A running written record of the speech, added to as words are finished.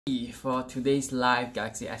For today's live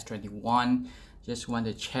Galaxy S21, just want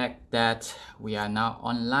to check that we are now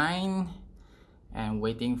online and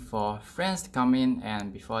waiting for friends to come in,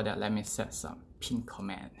 and before that let me set some pin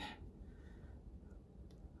comment.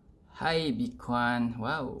 Hi Bitcoin,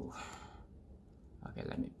 wow. Okay,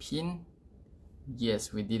 let me pin.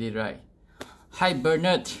 Yes, we did it right. Hi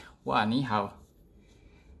Bernard, 哇你好，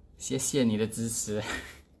谢谢你的支持。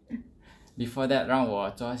Before that, 让我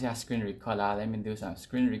做一下 screen record 啦。Let me do some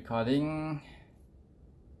screen recording.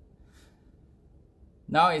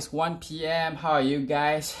 Now it's 1 p.m. How are you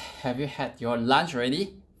guys? Have you had your lunch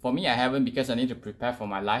already? For me, I haven't because I need to prepare for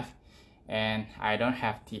my life. And I don't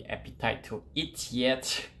have the appetite to eat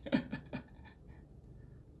yet.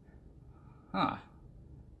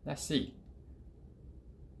 Let's see.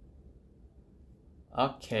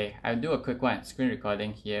 Okay, I'll do a quick one. Screen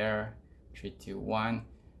recording here. 3, 2, 1.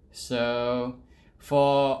 So,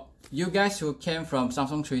 for you guys who came from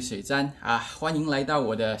Samsung 吹水站欢迎来到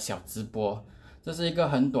我的小直播。这是一个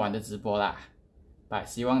很短的直播啦，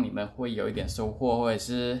希望你们会有一点收获，或者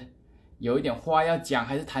是有一点话要讲，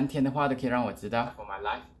还是谈天的话都可以让我知道。For my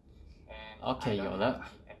life. OK， 有了。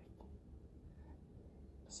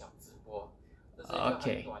小直播。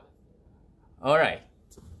OK. Alright,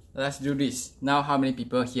 let's do this. Now, how many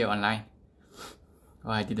people here online?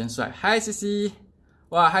 Oh, I didn't swipe. Hi, Sissy.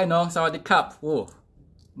 Wow, hi Nong, Sawadee Cup. Oh,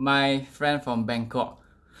 my friend from Bangkok.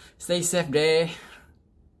 Stay safe there.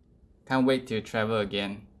 Can't wait to travel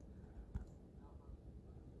again.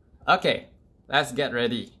 Okay, let's get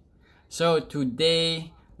ready. So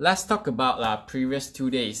today, let's talk about previous 2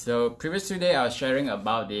 days. So previous 2 days, I was sharing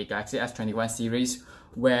about the Galaxy S21 series,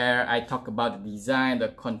 where I talk about the design, the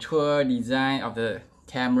contour design of the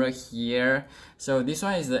camera here. So this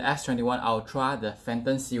one is the S21 Ultra, the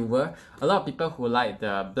Phantom Silver. A lot of people who like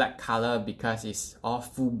the black color because it's all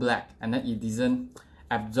full black and then it doesn't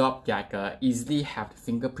absorb easily have the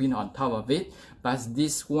fingerprint on top of it. But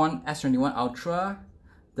this one, S21 Ultra,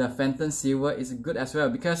 the Phantom Silver, is good as well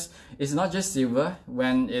because it's not just silver.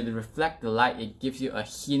 When it reflects the light, it gives you a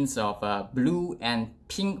hint of blue and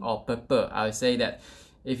pink or purple. I would say that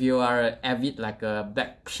if you are an avid a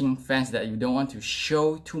Blackpink fans that you don't want to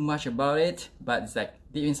show too much about it, but it's like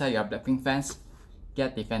deep inside you are Blackpink fans,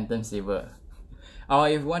 get the Phantom Silver. Or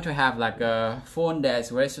if you want to have a phone that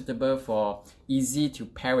is very suitable for easy to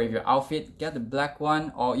pair with your outfit, get the black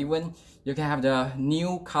one. Or even you can have the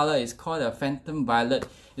new color, it's called the Phantom Violet.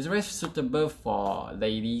 It's very suitable for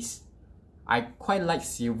ladies. I quite like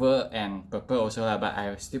silver and purple also, but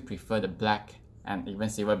I still prefer the black and even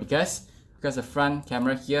silver because the front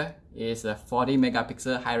camera here is a 40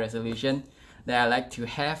 megapixel high resolution that I like to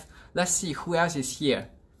have. Let's see who else is here.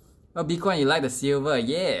 Oh, Bitcoin, you like the silver?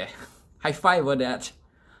 Yeah. High five for that.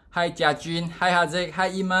 Hi Jiajun. Hi Haziq. Hi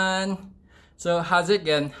Iman. So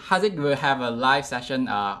Haziq will have a live session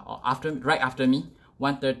right after me,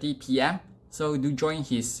 1:30 p.m. So do join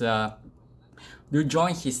his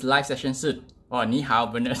live session soon. Oh, 你好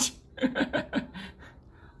Bernard.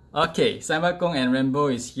 Okay, Simon Kong and Rainbow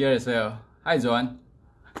is here as well. Hi Zuan.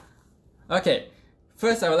 Okay,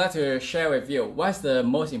 first I would like to share with you what's the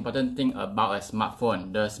most important thing about a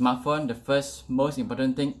smartphone. The first most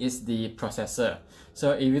important thing is the processor.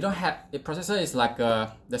 So if you don't have, the processor is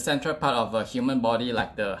the central part of a human body,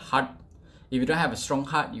 like the heart. If you don't have a strong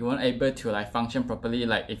heart, you won't able to function properly.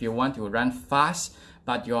 Like if you want to run fast,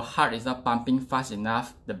 but your heart is not pumping fast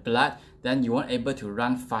enough, the blood, then you won't able to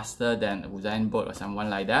run faster than Usain Bolt or someone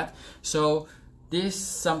like that. So this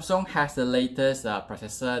Samsung has the latest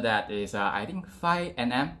processor that is I think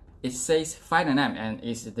 5nm. It says 5nm and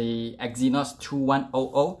it's the Exynos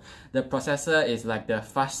 2100. The processor is the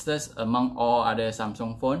fastest among all other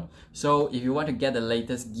Samsung phones. So if you want to get the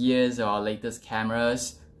latest gears or latest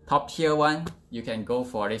cameras, top tier one, you can go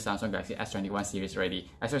for the Samsung Galaxy S21 series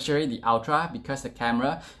already. Especially the Ultra, because the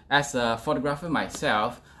camera, as a photographer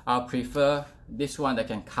myself, I'll prefer this one that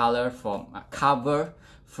can cover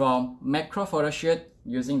from macro photo shoot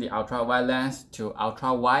using the ultra wide lens to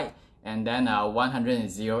ultra wide, and then a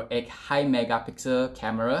 108 high megapixel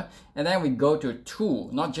camera, and then we go to two,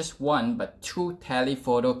 not just one but two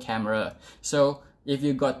telephoto camera. So if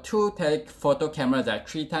you got two telephoto cameras,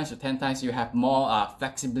 3 times to 10 times, you have more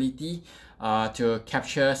flexibility to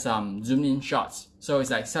capture some zoom in shots. So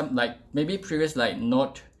it's maybe previous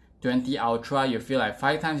Note 20 Ultra, you feel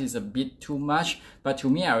 5 times is a bit too much, but to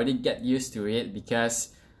me I already get used to it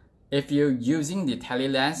because if you're using the tele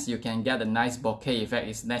lens, you can get a nice bokeh effect.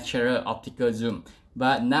 It's natural optical zoom.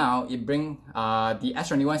 But now it bring the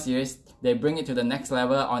S21 series, they bring it to the next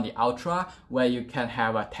level on the Ultra, where you can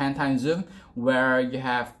have a 10 times zoom, where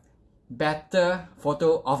better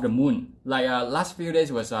photo of the moon. Like last few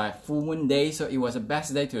days was a full moon day, so it was the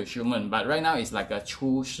best day to shoot moon. But right now it's like a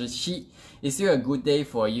除时期. It's still a good day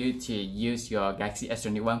for you to use your Galaxy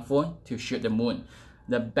S21 phone to shoot the moon.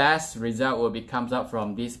 The best result will be comes out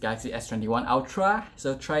from this Galaxy S21 Ultra,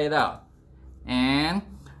 so try it out. And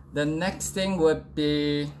the next thing would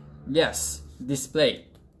be, yes, display.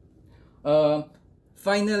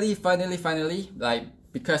 Finally, like,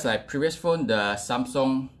 because like previous phone, the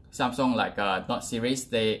Samsung like Note series,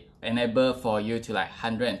 they enable for you to like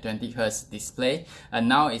 120 Hz display, and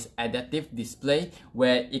now it's adaptive display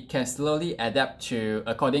where it can slowly adapt to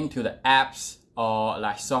according to the apps or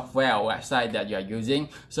like software or website that you are using.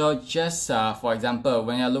 So just for example,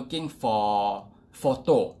 when you're looking for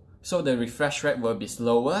photo, so the refresh rate will be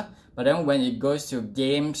slower, but then when it goes to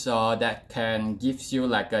games or that can gives you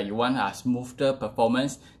like you want a smoother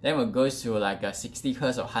performance, then it goes to like a 60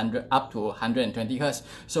 Hz or 100 up to 120 Hz,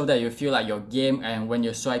 so that you feel like your game, and when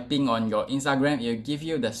you're swiping on your Instagram, it will give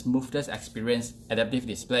you the smoothest experience, adaptive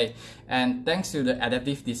display. And thanks to the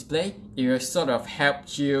adaptive display, it will sort of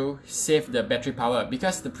help you save the battery power,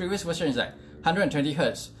 because the previous version is like 120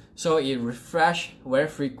 Hz, so it refresh very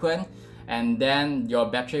frequent, and then your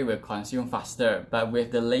battery will consume faster. But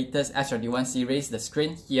with the latest S21 series, the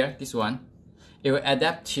screen here, this one, it will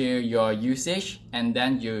adapt to your usage, and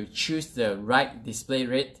then you choose the right display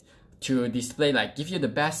rate to display, like give you the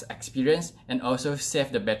best experience and also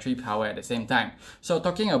save the battery power at the same time. So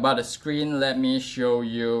talking about the screen, let me show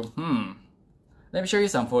you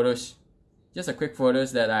some photos. Just a quick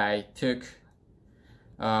photos that I took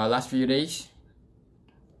last few days.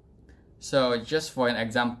 So just for an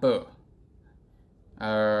example,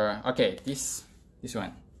 okay, this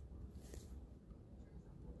one.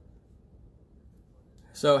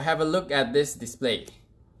 So have a look at this display.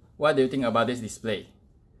 What do you think about this display?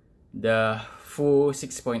 The full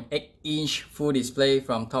 6.8-inch full display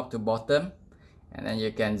from top to bottom, and then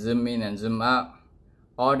you can zoom in and zoom out.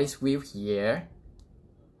 All this view here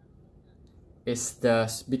is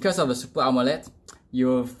because of the Super AMOLED,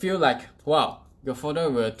 you feel like, wow, your photo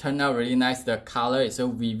will turn out really nice. The color is so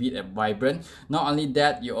vivid and vibrant. Not only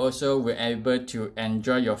that, you also will be able to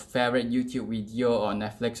enjoy your favorite YouTube video or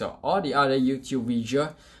Netflix or all the other YouTube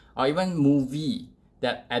visual or even movie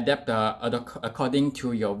that adapt according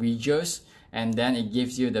to your visuals, and then it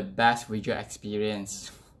gives you the best visual experience.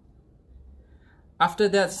 After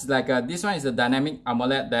that, like this one is the dynamic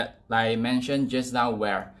AMOLED that I mentioned just now,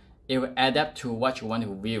 where it will adapt to what you want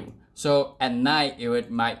to view. So at night,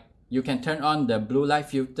 you can turn on the blue light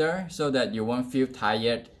filter so that you won't feel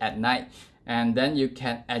tired at night, and then you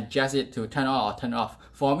can adjust it to turn on or turn off.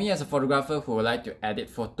 For me as a photographer who would like to edit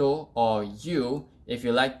photo, or you, if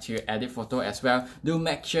you like to edit photo as well, do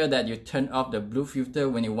make sure that you turn off the blue filter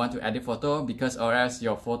when you want to edit photo, because or else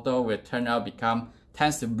your photo will turn out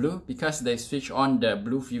tends to blue, because they switch on the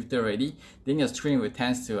blue filter already. Then your screen will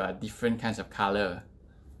tend to different kinds of color.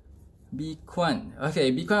 B-Kwan.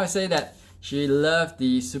 Okay, B-Kwan will say that she loved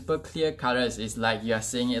the super clear colors. It's like you are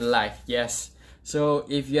seeing it live. Yes. So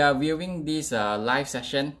if you are viewing this live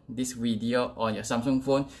session, this video on your Samsung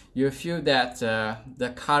phone, you feel that the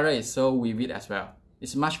color is so vivid as well.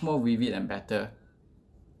 It's much more vivid and better.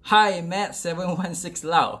 Hi, Matt716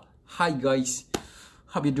 Lau. Hi guys.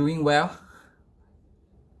 Hope you're doing well.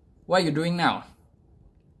 What are you doing now?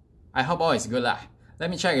 I hope all is good lah. Let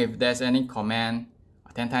me check if there's any comment.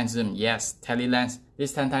 10 times zoom. Yes, telelens.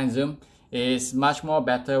 This 10 times zoom is much more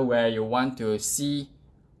better, where you want to see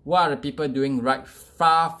what are the people doing right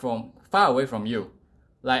far away from you.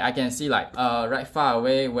 Like I can see like right far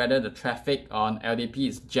away whether the traffic on LDP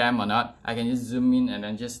is jammed or not. I can just zoom in and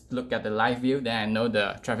then just look at the live view, then I know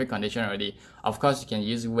the traffic condition already. Of course, you can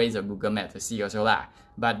use Waze or Google Maps to see also lah.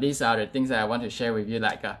 But these are the things that I want to share with you,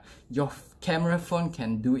 like your camera phone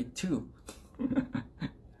can do it too.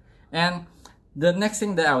 And the next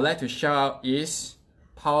thing that I would like to shout out is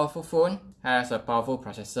powerful phone has a powerful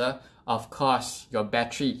processor. Of course, your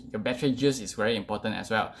battery juice is very important as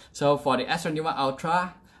well. So for the S21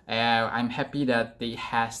 Ultra, I'm happy that it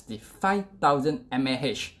has the 5000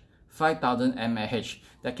 mAh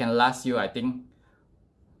that can last you, I think,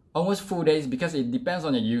 almost full days, because it depends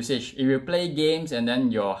on your usage. If you play games and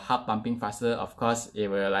then your heart pumping faster, of course it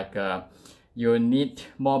will like you need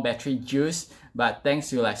more battery juice. But thanks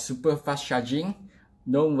to like super fast charging,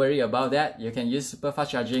 don't worry about that. You can use super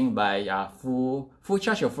fast charging by full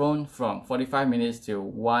charge your phone from 45 minutes to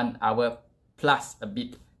 1 hour plus a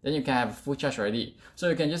bit. Then you can have full charge already. So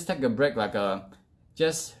you can just take a break, like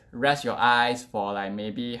just rest your eyes for like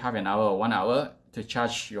maybe half an hour or 1 hour to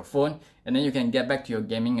charge your phone, and then you can get back to your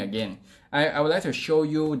gaming again. I would like to show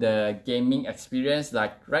you the gaming experience.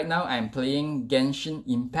 Like right now I'm playing Genshin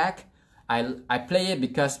Impact. I play it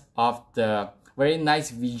because of the very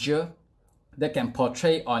nice visual that can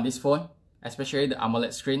portray on this phone, especially the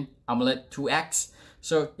AMOLED screen, AMOLED 2X.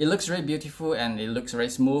 So it looks very beautiful and it looks very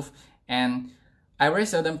smooth. And I very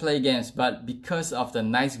seldom play games, but because of the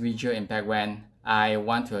nice visual impact, when I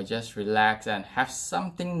want to just relax and have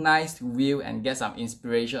something nice to view and get some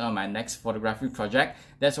inspiration on my next photography project,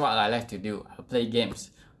 that's what I like to do. I play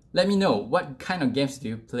games. Let me know, what kind of games do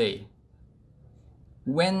you play?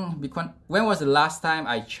 When was the last time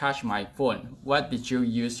I charged my phone? What did you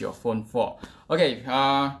use your phone for? Okay,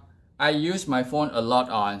 I use my phone a lot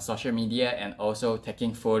on social media and also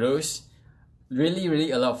taking photos. Really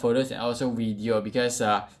a lot of photos and also video, because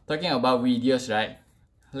talking about videos, right?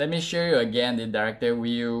 Let me show you again the director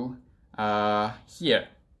view here.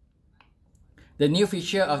 The new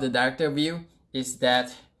feature of the director view is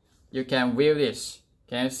that you can view this.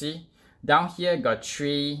 Can you see? Down here got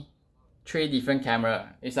three different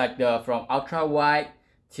camera. It's like from ultra wide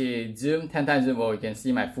to zoom, 10 times zoom, or you can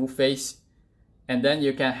see my full face. And then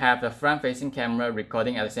you can have the front facing camera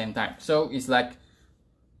recording at the same time. So it's like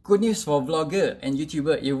good news for vlogger and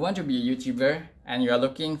YouTuber. If you want to be a YouTuber and you are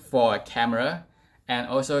looking for a camera and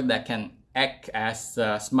also that can act as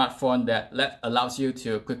a smartphone that allows you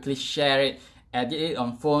to quickly share it, edit it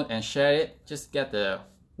on phone and share it, just get the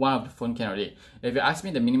one of the phone can already. If you ask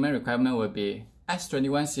me, the minimum requirement would be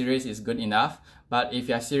S21 series is good enough, but if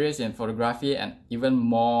you are serious in photography and even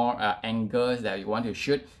more angles that you want to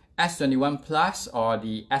shoot, S21 Plus or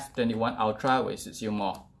the S21 Ultra will suit you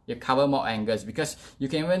more. You cover more angles because you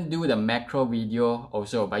can even do the macro video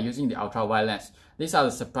also by using the ultra wide lens. These are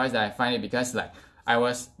the surprise that I find it, because like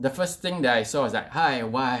the first thing that I saw was like, hi,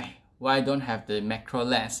 why don't have the macro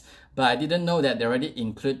lens? But I didn't know that they already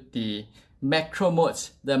include the macro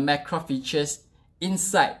modes, the macro features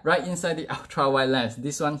right inside the ultra wide lens,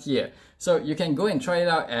 this one here. So you can go and try it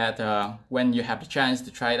out at when you have the chance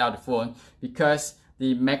to try it out the phone, because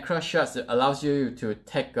the macro shots allows you to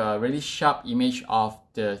take a really sharp image of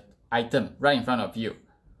the item right in front of you.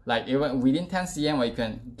 Like even within 10 cm, or you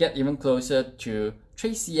can get even closer to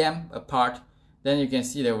 3 cm apart, then you can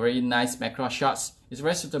see the very nice macro shots. It's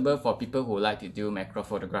very suitable for people who like to do macro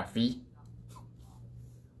photography.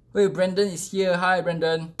 Hey, Brendan is here. Hi,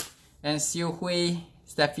 Brendan. And Xiu Hui,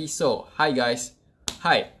 Steffi So. Hi, guys.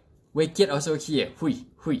 Hi. Wicked also here.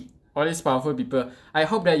 Hui. All these powerful people. I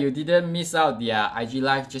hope that you didn't miss out the IG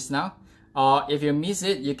live just now. Or if you miss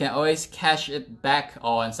it, you can always catch it back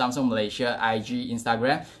on Samsung Malaysia, IG,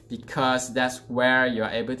 Instagram, because that's where you're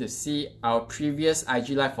able to see our previous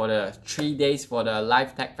IG live for the 3 days for the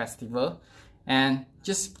Live Tech Festival. And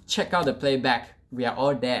just check out the playback. We are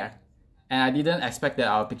all there. And I didn't expect that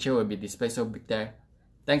our picture would be displayed so big there.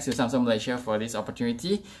 Thanks to Samsung Malaysia for this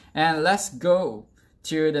opportunity. And let's go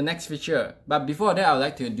to the next feature. But before that, I would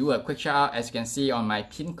like to do a quick shout out, as you can see on my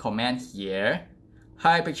pinned comment here.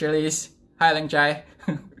 Hi, Picture List. Hi, Leng Chai.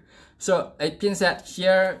 So a pin set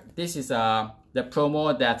here, this is the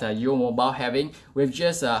promo that U Mobile having. With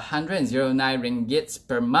just 109 ringgits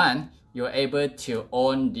per month, you're able to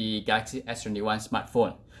own the Galaxy S21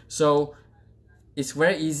 smartphone. So it's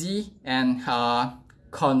very easy and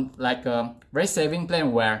like a very saving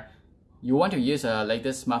plan where you want to use a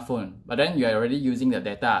latest smartphone, but then you are already using the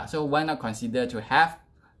data. So why not consider to have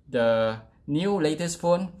the new latest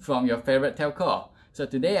phone from your favorite telco? So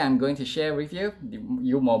today I'm going to share with you the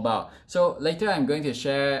U Mobile. So later I'm going to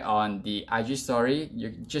share on the IG story.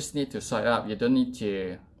 You just need to swipe up. You don't need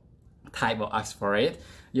to type or ask for it.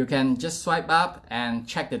 You can just swipe up and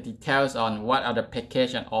check the details on what are the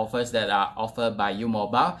package and offers that are offered by U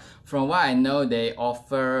Mobile. From what I know, they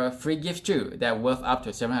offer free gifts too that worth up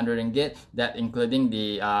to 700 ringgit, that including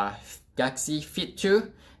the Galaxy Fit 2,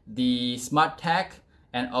 the Smart Tag,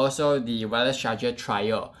 and also the wireless charger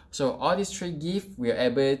trial. So all these three gifts, we are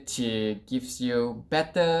able to give you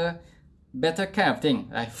better kind of thing,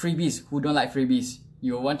 like freebies. Who don't like freebies?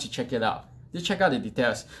 You want to check it out. Just check out the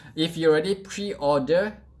details. If you already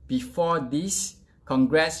pre-order before this,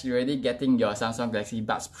 congrats, you're already getting your Samsung Galaxy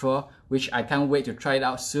Buds Pro, which I can't wait to try it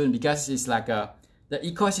out soon, because it's like the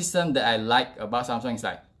ecosystem that I like about Samsung is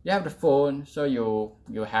like, you have the phone, so you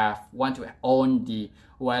want to own the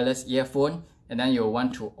wireless earphone, and then you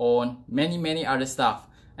want to own many other stuff.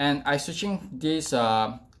 And switching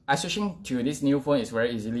to this new phone is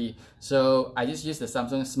very easily. So I just use the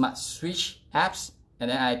Samsung Smart Switch apps, and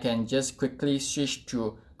then I can just quickly switch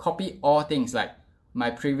to copy all things like my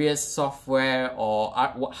previous software or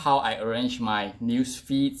how I arrange my news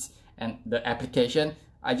feeds and the application.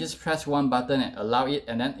 I just press one button and allow it,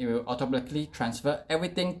 and then it will automatically transfer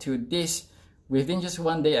everything to this. Within just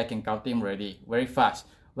one day, I can count them already, very fast.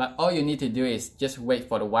 But all you need to do is just wait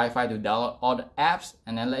for the Wi-Fi to download all the apps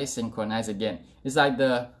and then let it synchronize again. It's like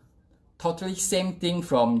the totally same thing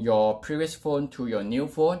from your previous phone to your new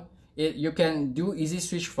phone. You can do easy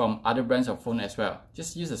switch from other brands of phone as well.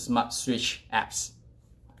 Just use the smart switch apps.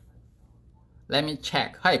 Let me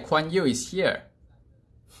check. Hi, Kwan Yu is here.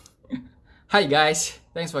 Hi guys,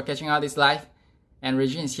 thanks for catching out this live. And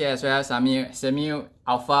Regine is here as well. Samuel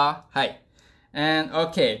Alpha, hi. And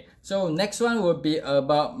okay, so next one will be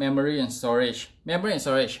about memory and storage. Memory and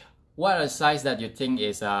storage, what are the size that you think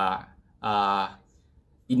is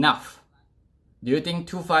enough? Do you think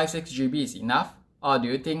 256 GB is enough? Or do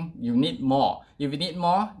you think you need more? If you need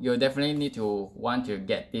more, you'll definitely need to want to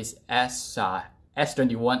get this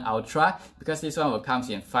S21 Ultra, because this one will comes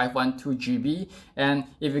in 512 GB, and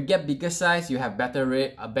if you get bigger size, you have better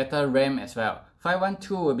RAM as well.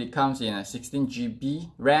 512 will becomes in a 16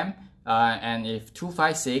 GB RAM, and if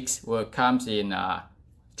 256 will comes in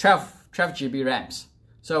 12 GB RAMs.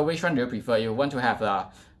 So which one do you prefer? You want to have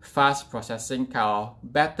a fast processing car,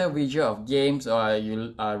 better visual of games, or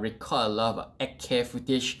you record a lot of 8K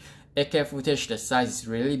footage? 8K footage, the size is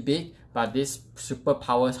really big, but this super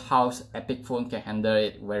powerhouse Epic phone can handle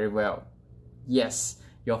it very well. Yes,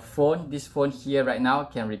 your phone, this phone here right now,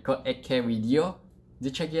 can record 8K video.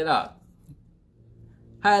 Just check it out.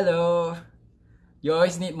 Hello! You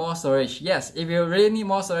always need more storage. Yes, if you really need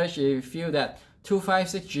more storage, if you feel that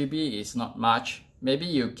 256 GB is not much, maybe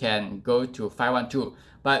you can go to 512.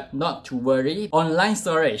 But not to worry. Online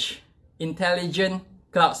storage, intelligent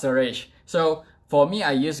cloud storage. So for me,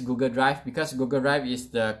 I use Google Drive because Google Drive is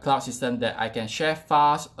the cloud system that I can share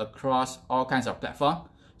fast across all kinds of platforms.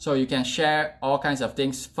 So you can share all kinds of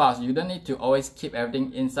things fast. You don't need to always keep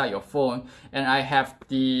everything inside your phone. And I have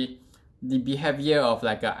the behavior of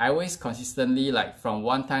like I always consistently, like from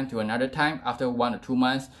one time to another time, after 1 or 2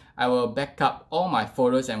 months, I will back up all my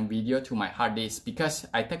photos and video to my hard disk, because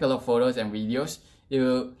I take a lot of photos and videos. It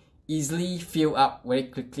will easily fill up very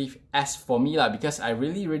quickly as for me because I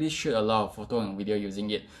really shoot a lot of photo and video using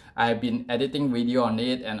it. I've been editing video on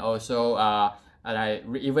it, and also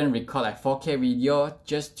even record like 4K video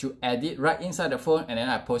just to edit right inside the phone, and then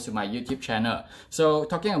I post to my YouTube channel. So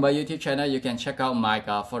talking about YouTube channel, you can check out my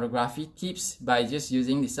photography tips. By just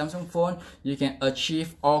using the Samsung phone, you can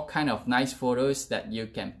achieve all kind of nice photos that you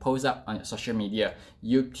can post up on your social media,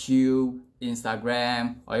 YouTube,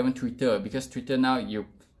 Instagram, or even Twitter, because Twitter now you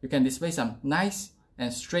can display some nice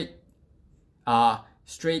and straight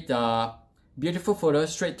beautiful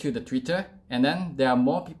photos straight to the Twitter. And then there are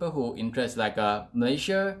more people who interest, like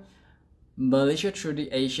Malaysia through the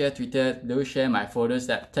Asia Twitter do share my photos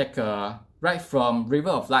that take right from River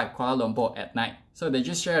of Life, Kuala Lumpur at night. So they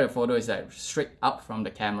just share the photos like straight up from the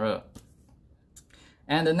camera.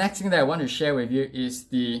 And the next thing that I want to share with you is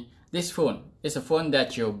this phone. It's a phone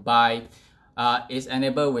that you buy. It's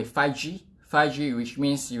enabled with 5G, which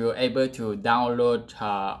means you're able to download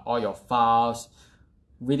all your files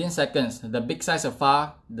within seconds. The big size of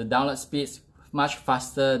file, the download speeds much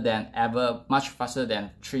faster than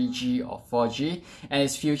 3G or 4G, and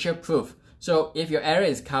it's future proof. So if your area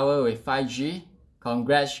is covered with 5G,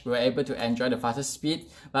 congrats, you're able to enjoy the fastest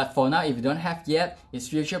speed. But for now, if you don't have yet, it's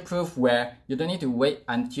future proof, where you don't need to wait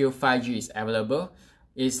until 5G is available.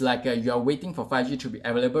 It's like you're waiting for 5G to be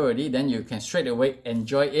available already, then you can straight away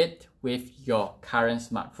enjoy it with your current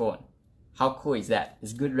smartphone. How cool is that?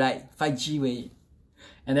 It's good, right? 5G way.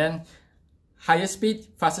 And then higher speed,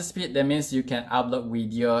 faster speed, that means you can upload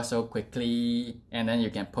video so quickly, and then you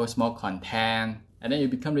can post more content, and then you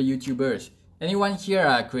become the YouTubers. Anyone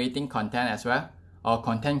here creating content as well? Or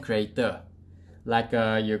content creator? Like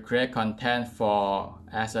you create content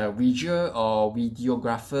as a visual or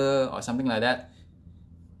videographer or something like that.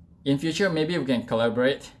 In future, maybe we can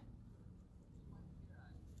collaborate.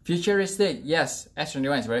 Futuristic, yes,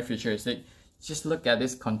 S21 is very futuristic. Just look at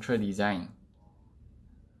this control design.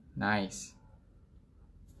 Nice.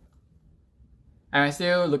 I'm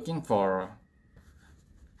still looking for,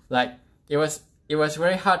 like, it was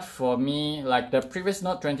very hard for me. Like the previous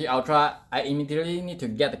Note 20 Ultra, I immediately need to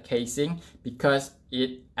get the casing because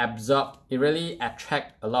it really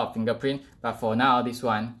attract a lot of fingerprint. But for now, this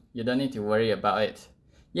one, you don't need to worry about it.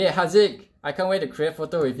 Yeah, Hazik, I can't wait to create a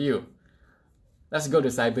photo with you. Let's go to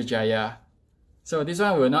Cyberjaya. So this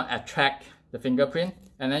one will not attract the fingerprint,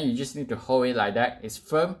 and then you just need to hold it like that. It's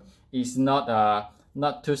firm. It's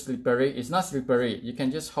not too slippery. It's not slippery. You can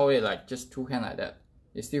just hold it like just 2 hands like that.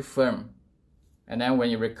 It's still firm. And then when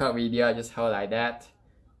you record video, just hold like that.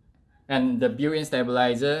 And the built-in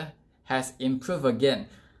stabilizer has improved again.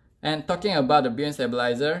 And talking about the built-in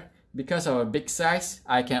stabilizer, because of a big size,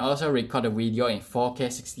 I can also record a video in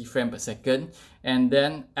 4K 60 frames per second. And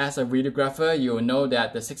then as a videographer, you will know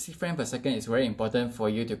that the 60 frames per second is very important for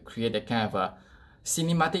you to create a kind of a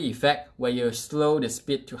cinematic effect where you slow the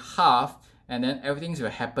speed to half, and then everything will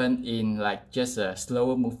happen in like just a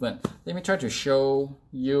slower movement. Let me try to show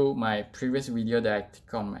you my previous video that I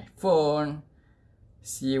took on my phone.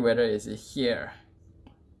 See whether is it here.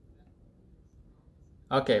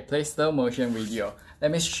 Okay, play slow motion video.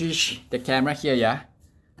 Let me switch the camera here, yeah?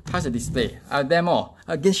 How's the display? Demo.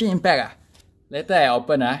 Genshin Impact. Later I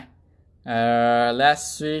open.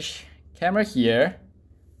 Let's switch camera here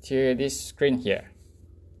to this screen here.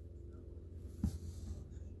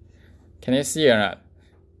 Can you see or not?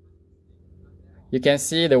 You can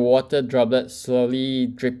see the water droplet slowly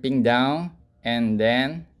dripping down, and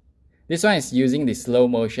then this one is using the slow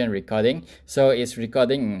motion recording, so it's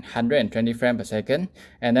recording in 120 frames per second,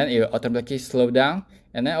 and then it will automatically slow down,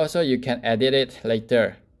 and then also you can edit it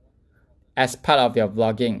later as part of your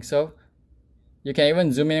vlogging. So you can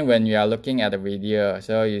even zoom in when you are looking at the video,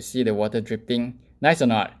 so you see the water dripping. Nice or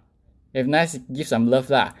not? If nice, give some love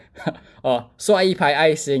lah. Or 刷一排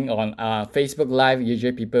爱心 on Facebook Live,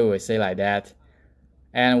 usually people will say like that.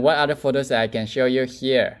 And what other photos that I can show you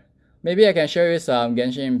here? Maybe I can show you some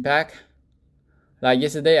Genshin Impact. Like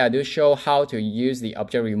yesterday, I do show how to use the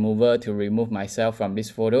object remover to remove myself from this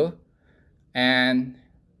photo. And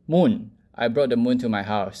moon. I brought the moon to my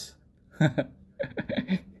house.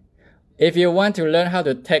 If you want to learn how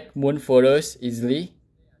to take moon photos easily,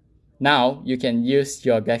 now you can use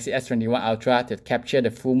your Galaxy S21 Ultra to capture the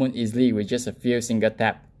full moon easily with just a few single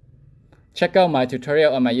tap. Check out my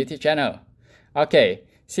tutorial on my YouTube channel. Okay,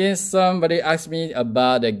 since somebody asked me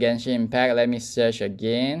about the Genshin Impact, let me search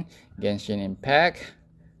again. Genshin Impact.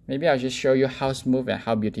 Maybe I'll just show you how smooth and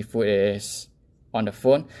how beautiful it is on the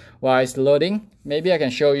phone. While it's loading, maybe I can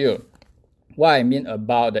show you what I mean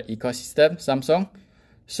about the ecosystem, Samsung.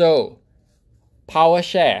 So, power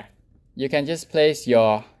share. You can just place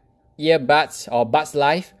your earbuds or Buds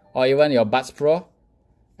Live or even your Buds Pro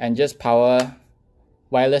and just power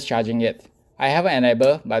wireless charging it. I haven't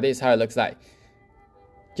enabled, but this is how it looks like.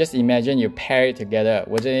 Just imagine you pair it together.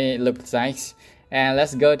 Wouldn't it look nice? And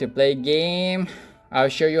let's go to play game. I'll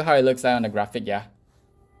show you how it looks like on the graphic, yeah.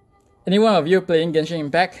 Any one of you playing Genshin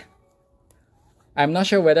Impact? I'm not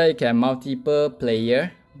sure whether it can multiple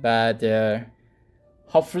player, but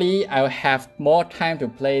hopefully I'll have more time to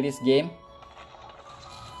play this game.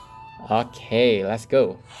 Okay, let's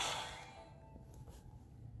go.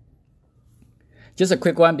 Just a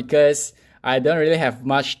quick one because I don't really have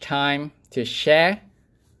much time to share.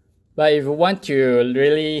 But if you want to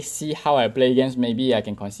really see how I play games, maybe I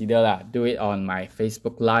can consider do it on my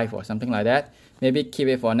Facebook Live or something like that. Maybe keep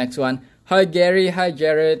it for next one. Hi Gary, hi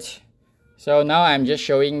Jared. So now I'm just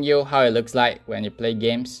showing you how it looks like when you play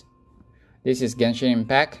games. This is Genshin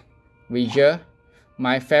Impact visual.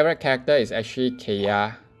 My favorite character is actually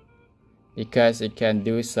Kaya, because it can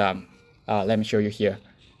do some, let me show you here,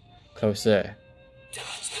 closer.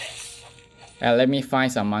 And let me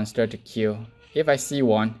find some monster to kill. If I see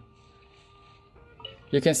one,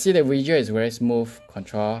 you can see the visual is very smooth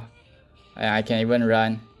control. And I can even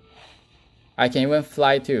run. I can even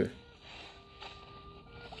fly too.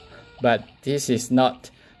 But this is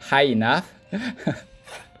not high enough.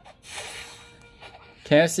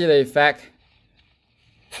 Can you see the effect?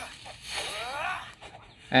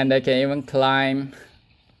 And I can even climb.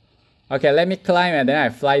 Okay, let me climb and then I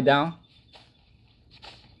fly down.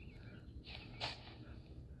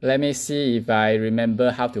 Let me see if I remember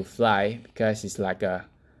how to fly, because it's like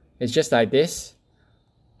it's just like this.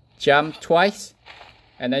 Jump twice,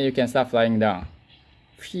 and then you can start flying down.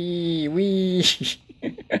 Wee.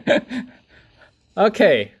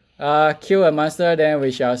 Okay, kill a monster, then we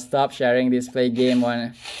shall stop sharing this play game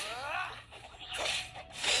one.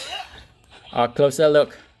 A closer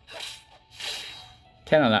look.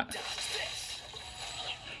 Can or not?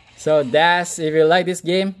 So that's, if you like this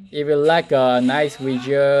game, if you like a nice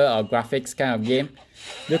visual or graphics kind of game,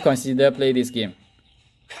 do consider play this game.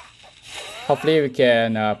 Hopefully we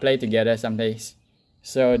can play together some days.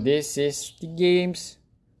 So this is the games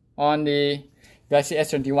on the Galaxy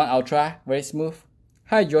S21 Ultra, very smooth.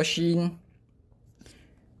 Hi Joshin.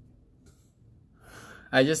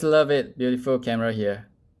 I just love it, beautiful camera here.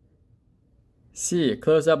 See,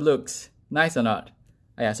 close-up looks, nice or not?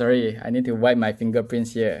 Yeah, sorry, I need to wipe my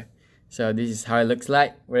fingerprints here. So this is how it looks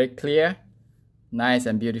like, very clear, nice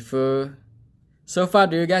and beautiful. So far,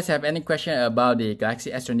 do you guys have any question about the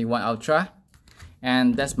Galaxy S21 Ultra?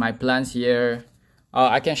 And that's my plans here.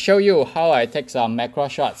 I can show you how I take some macro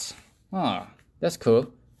shots. Oh, that's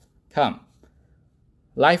cool. Come.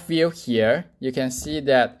 Live view here, you can see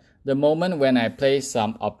that the moment when I place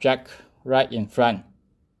some object right in front,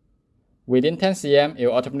 within 10 cm, it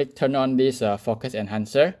will automatically turn on this focus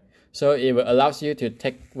enhancer. So it will allows you to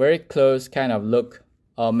take very close kind of look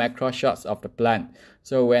or macro shots of the plant.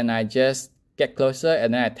 So when I just get closer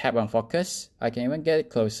and then I tap on focus, I can even get it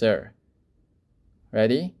closer.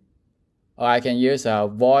 Ready? Or I can use a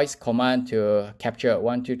voice command to capture.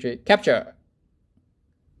 1, 2, 3, capture.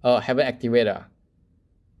 Oh, haven't activated.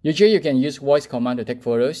 Usually you can use voice command to take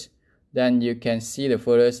photos. Then you can see the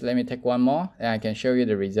photos. Let me take one more and I can show you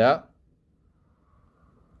the result.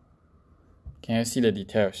 Can you see the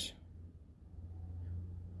details?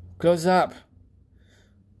 Close up.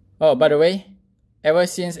 Oh, by the way, ever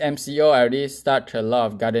since MCO, I already started a lot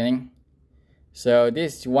of gardening. So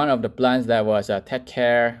this is one of the plants that was taken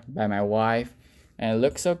care by my wife, and it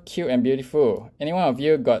looks so cute and beautiful. Any one of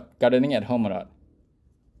you got gardening at home or not?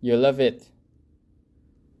 You love it.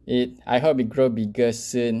 I hope it grow bigger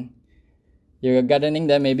soon. You're gardening,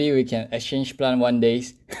 then maybe we can exchange plant one day.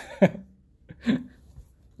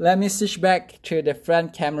 Let me switch back to the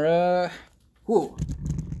front camera. Whew.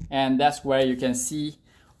 And that's where you can see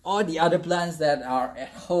all the other plants that are at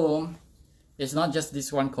home. It's not just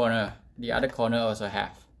this one corner. The other corner also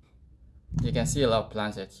have. You can see a lot of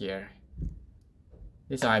plants at here.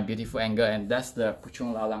 These are my beautiful angle, and that's the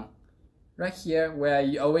Puchung Lalang. Right here, where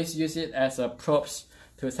you always use it as a props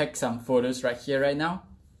to take some photos right here, right now.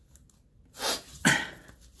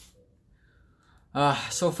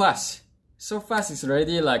 So fast. So fast, it's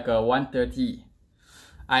already like 1:30.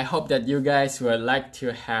 I hope that you guys would like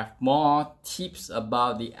to have more tips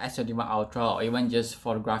about the S21 Ultra, or even just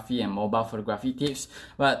photography and mobile photography tips.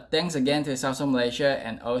 But thanks again to Samsung Malaysia,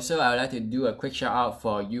 and also I would like to do a quick shout out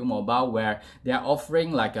for U Mobile, where they are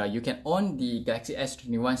offering like you can own the Galaxy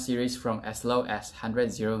S21 series from as low as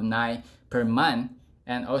 109 per month.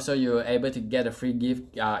 And also you're able to get a free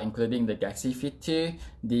gift including the Galaxy Fit 2,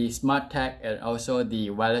 the Smart Tag, and also the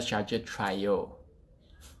wireless charger trio.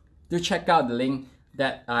 Do check out the link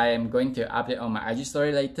that I am going to update on my IG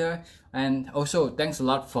story later. And also thanks a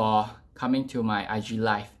lot for coming to my IG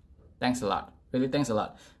live. Thanks a lot. Really thanks a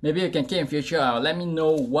lot. Maybe you can keep in future, let me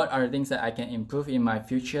know what are the things that I can improve in my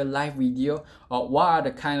future live video, or what are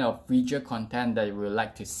the kind of visual content that you would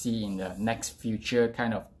like to see in the next future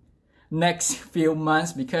kind of next few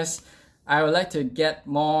months, because I would like to get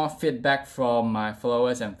more feedback from my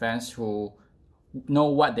followers and fans who know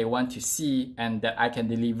what they want to see, and that I can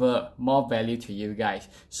deliver more value to you guys.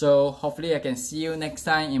 So hopefully I can see you next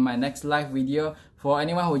time in my next live video. For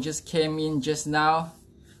anyone who just came in just now,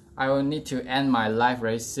 I will need to end my live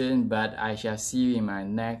very soon, but I shall see you in my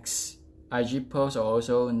next IG post or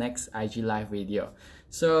also next IG live video.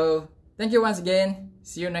 So thank you once again.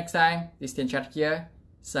 See you next time. This is Tian Chat here,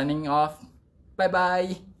 signing off. Bye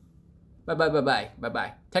bye. Bye bye bye bye bye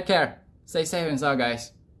bye. Take care. Stay safe and sound,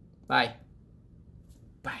 guys. Bye.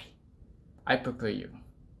 Bye. I prefer you.